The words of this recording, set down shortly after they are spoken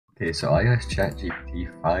Okay, so I asked ChatGPT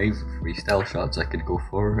 5 freestyle shots I could go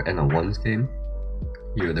for in a ones game.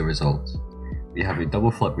 Here are the results. We have a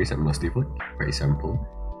double flip reset musty flick, pretty simple.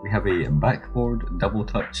 We have a backboard double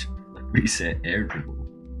touch flip reset air dribble,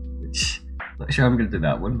 which not sure I'm going to do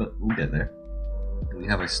that one, but we'll get there. And we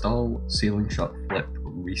have a stall ceiling shot flip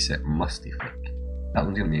reset musty flick. That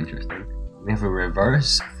one's going to be interesting. We have a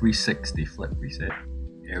reverse 360 flip reset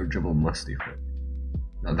air dribble musty flick.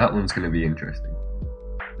 Now that one's going to be interesting.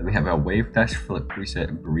 Then we have a wave dash flip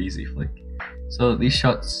reset breezy flick. So these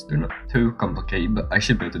shots, they're not too complicated, but I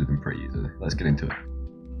should be able to do them pretty easily. Let's get into it.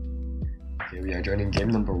 Okay, we are joining game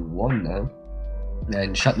number 1 now.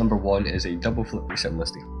 And shot number 1 is a double flip reset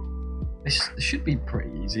musty. This should be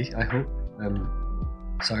pretty easy, I hope.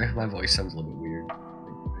 Sorry if my voice sounds a little bit weird.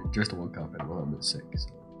 I just woke up and I'm a little bit sick, so.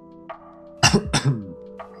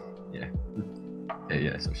 Yeah. Okay,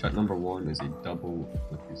 yeah, so shot number 1 is a double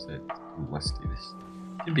flip reset musty. This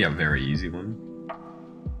should be a very easy one.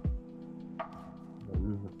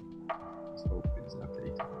 Let's hope it's not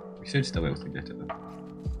okay. We should still be able to get it though.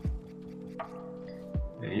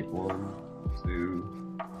 Okay, 1,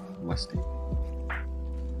 2, musty.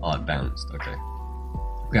 Oh, it bounced, okay.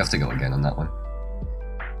 We have to go again on that one.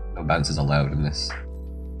 No bounces allowed in this.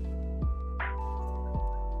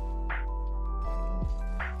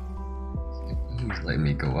 He's letting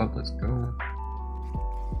me go up, let's go.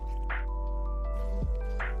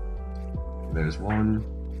 There's 1,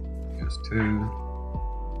 there's 2,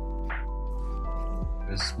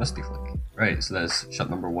 there's musty flick. Right, so that's shot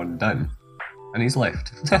number 1 done. And he's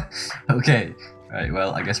left. Okay, right,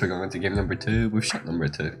 well, I guess we're going into game number 2 with shot number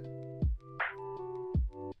 2. Okay,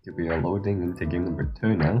 we are loading into game number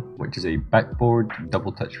 2 now, which is a backboard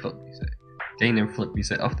double touch flip reset. Gain and flip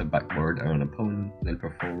reset off the backboard on an opponent, then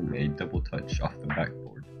perform a double touch off the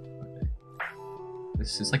backboard. Okay.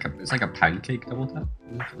 This is like a pancake double tap,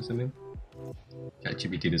 I'm assuming.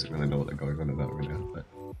 ChatGPT doesn't really know what they're going on about right now, but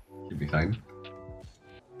should be fine.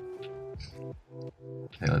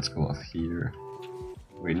 Okay, let's go off here.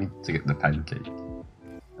 We need to get the pancake.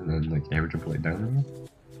 And then like air dribble it down again.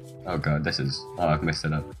 Oh god, this is... oh, I've messed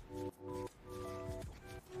it up.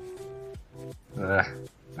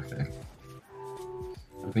 Okay.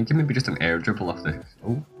 I'm thinking maybe just an air dribble off the...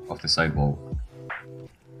 oh, off the side wall.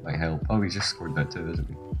 Might help. Oh, he just scored that too, isn't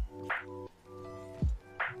he?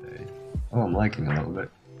 Okay. Oh, I'm liking a little bit.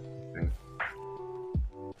 Okay.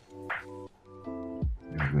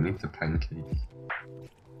 Yeah, we need the pancake.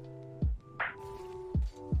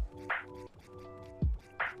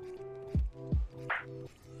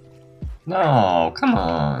 No, come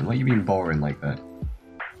on! Why are you being boring like that?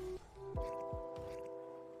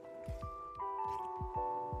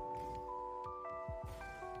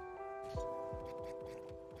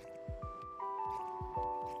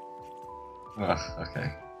 Ugh,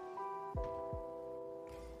 okay.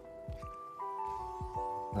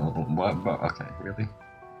 Oh, what? But okay, really?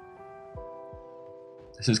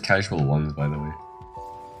 This is casual ones, by the way.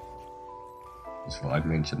 Just thought I'd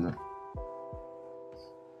mention that.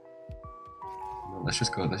 No, let's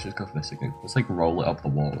just go for this again. Let's like roll it up the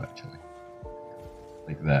wall actually.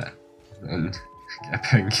 Like that. And get a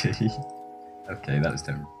pancake. Okay, that was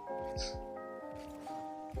terrible.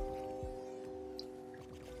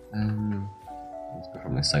 Let's go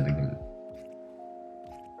from this side again.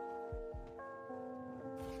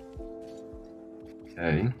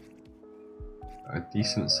 Okay. Got a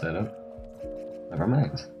decent setup. Never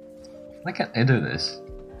mind. Why can't I do this?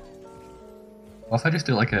 Well, if I just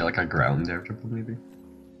do like a ground air dribble maybe?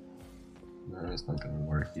 No, it's not gonna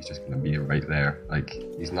work. He's just gonna be right there. Like,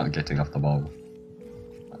 he's not getting off the ball.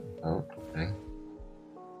 Oh, okay.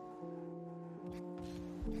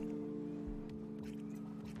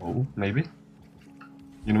 Oh, maybe?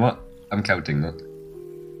 You know what? I'm counting that.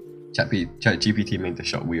 ChatGPT made the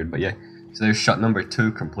shot weird, but yeah. So there's shot number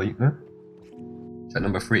 2 complete now. Shot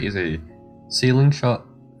number 3 is a ceiling shot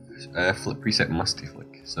flip reset musty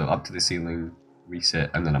flick. So up to the ceiling,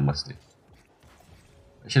 reset, and then a musty.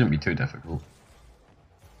 It shouldn't be too difficult.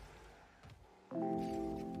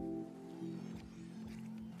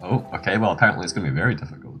 Oh, okay, well apparently it's going to be very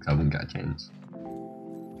difficult because I won't get a chance.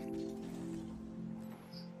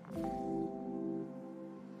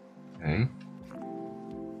 Okay.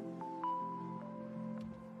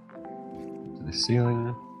 To the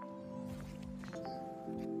ceiling.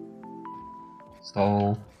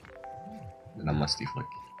 Stall. Then a musty flick.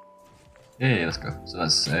 Yeah, let's go. So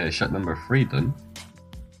that's shot number 3 done.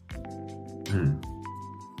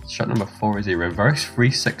 Shot number 4 is a reverse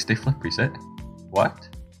 360 flip reset. What?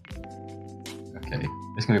 Okay,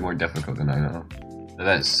 it's gonna be more difficult than I know. So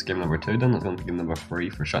that's game number 2 done. Let's go on to game number 3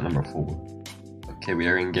 for shot number 4. Okay, we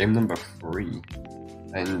are in game number 3.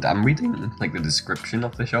 And I'm reading like the description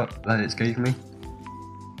of the shot that it's gave me.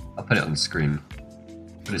 I'll put it on the screen.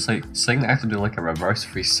 But it's like saying that I have to do like a reverse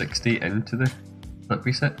 360 into the flip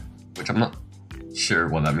reset, which I'm not sure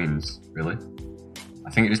what that means, really.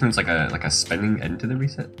 I think it just means like a spinning into the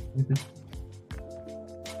reset, maybe.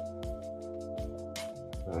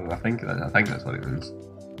 So I think that's what it means.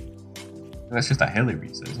 That's just a heli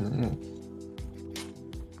reset, isn't it? Yeah.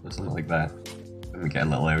 Or something like that. Then we get a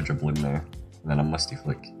little air dribble in there, and then a musty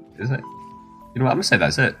flick. Is it? You know what? I'm gonna say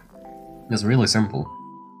that's it. It's really simple.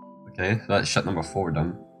 Okay, so that's shot number 4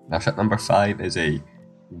 done. Now shot number 5 is a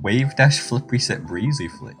wave dash flip reset breezy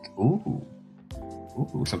flick. Ooh.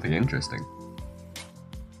 Ooh, something interesting.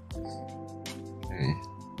 Okay,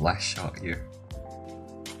 last shot here.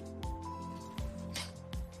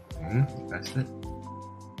 Okay, pressed it.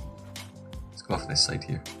 Let's go off this side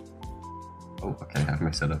here. Oh, okay, I've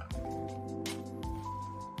messed it up.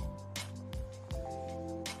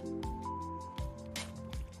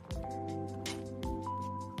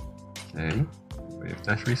 Okay, wave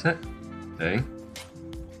dash reset. Okay.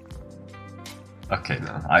 Okay,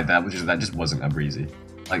 no, that just wasn't a breezy.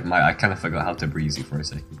 Like I kind of forgot how to breezy for a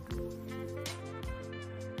second.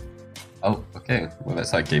 Oh, okay. Well,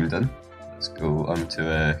 that's that game done. Let's go on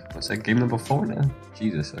to what's that? Game number 4 now.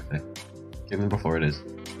 Jesus. Okay. Game number 4 it is.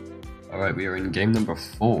 All right, we are in game number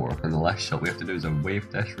 4, and the last shot we have to do is a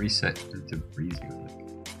wave dash reset into breezy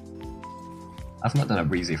flick. I've not done a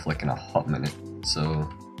breezy flick in a hot minute, so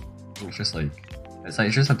it's just like it's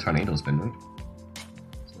just a tornado spin, right?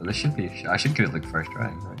 So this should be. I should get it like first try,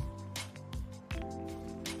 right?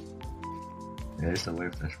 Yeah, it's a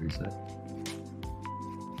wave dash reset.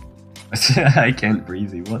 I can't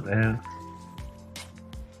breezy. What the hell?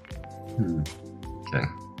 Okay.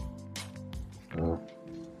 Oh.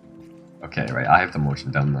 Okay, right. I have the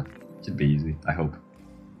motion down there. Should be easy. I hope.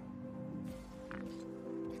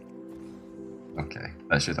 Okay,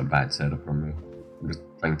 that's just a bad setup from me. I'm just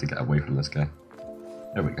trying to get away from this guy.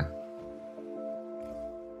 There we go.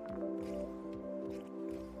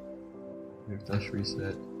 Wave dash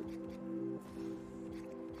reset.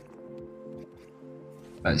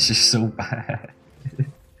 That's just so bad.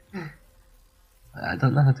 I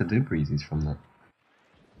don't know how to do breezes from that.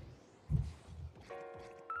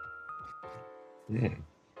 Yeah.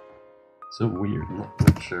 So weird, I'm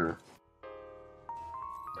not sure.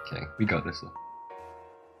 Okay, we got this though.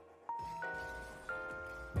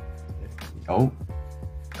 Oh.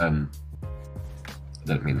 I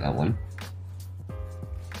didn't mean that one.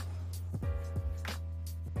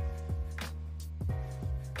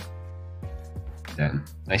 Damn.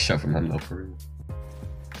 Nice shot from him though, for real.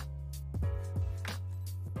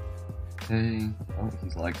 Okay. Oh,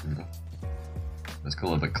 he's lagging though. Let's go a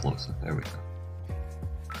little bit closer. There we go.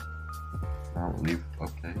 I'll leave.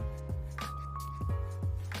 Okay.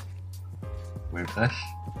 Wave dash.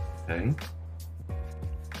 Okay.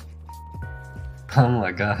 Oh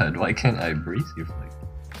my god, why can't I breeze you flick?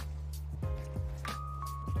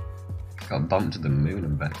 Got bumped to the moon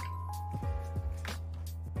and back.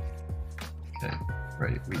 Okay,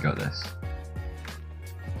 right, we got this.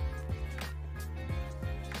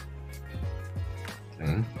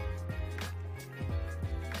 Okay.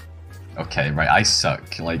 Okay, right, I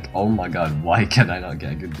suck. Like, oh my god, why can I not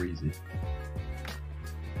get a good breezy?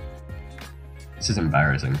 This is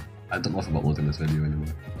embarrassing. I don't know if I'm uploading this video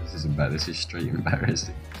anymore. This is straight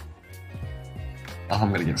embarrassing. Oh,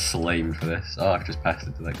 I'm gonna get flamed for this. Oh, I've just passed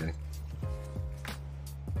it to that guy.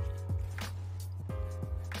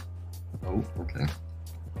 Oh, okay.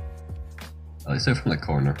 Let's do it from the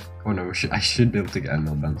corner. I should be able to get a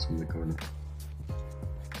no bounce from the corner.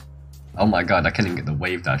 Oh my god, I can't even get the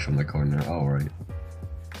wave dash from the corner. Oh, right.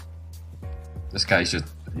 This guy's just...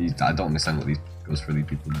 I don't understand what goes through these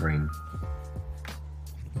people's brain.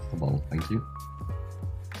 The ball, thank you.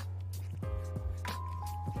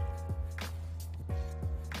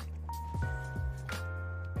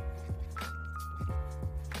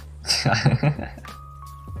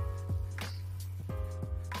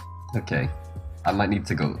 Okay, I might need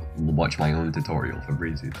to go watch my own tutorial for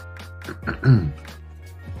breezes.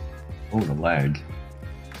 Oh, the lag.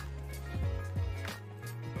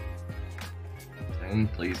 Okay,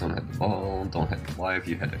 please don't hit the ball, don't hit the Y. If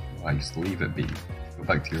you hit it, why just leave it be. Go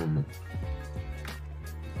back to your own.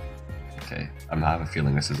 Okay, I have a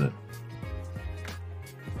feeling this is it.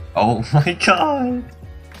 Oh my god!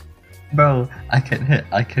 Bro, I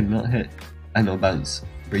cannot hit. I know bounce.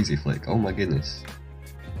 Breezy flick, oh my goodness.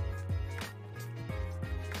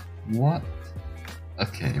 What?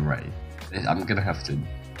 Okay, right. I'm gonna have to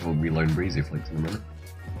go relearn breezy flicks in a minute.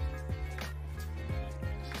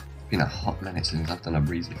 been a hot minute since I've done a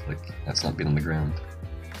breezy flick that's not been on the ground.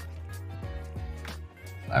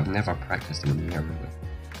 I've never practiced them in the air really.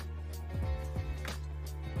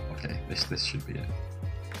 Okay, this should be it.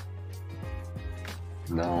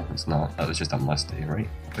 No, it's not. That was just a musty, right?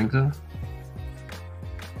 I think so.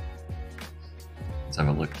 Let's have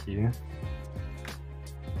a look here.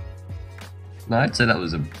 No, I'd say that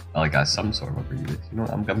was some sort of a breather. You know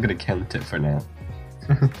what, I'm gonna count it for now.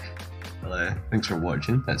 Well, thanks for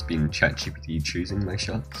watching. That's been ChatGPT choosing my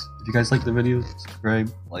shots. If you guys like the video,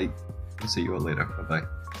 subscribe, like, I'll see you all later. Bye bye.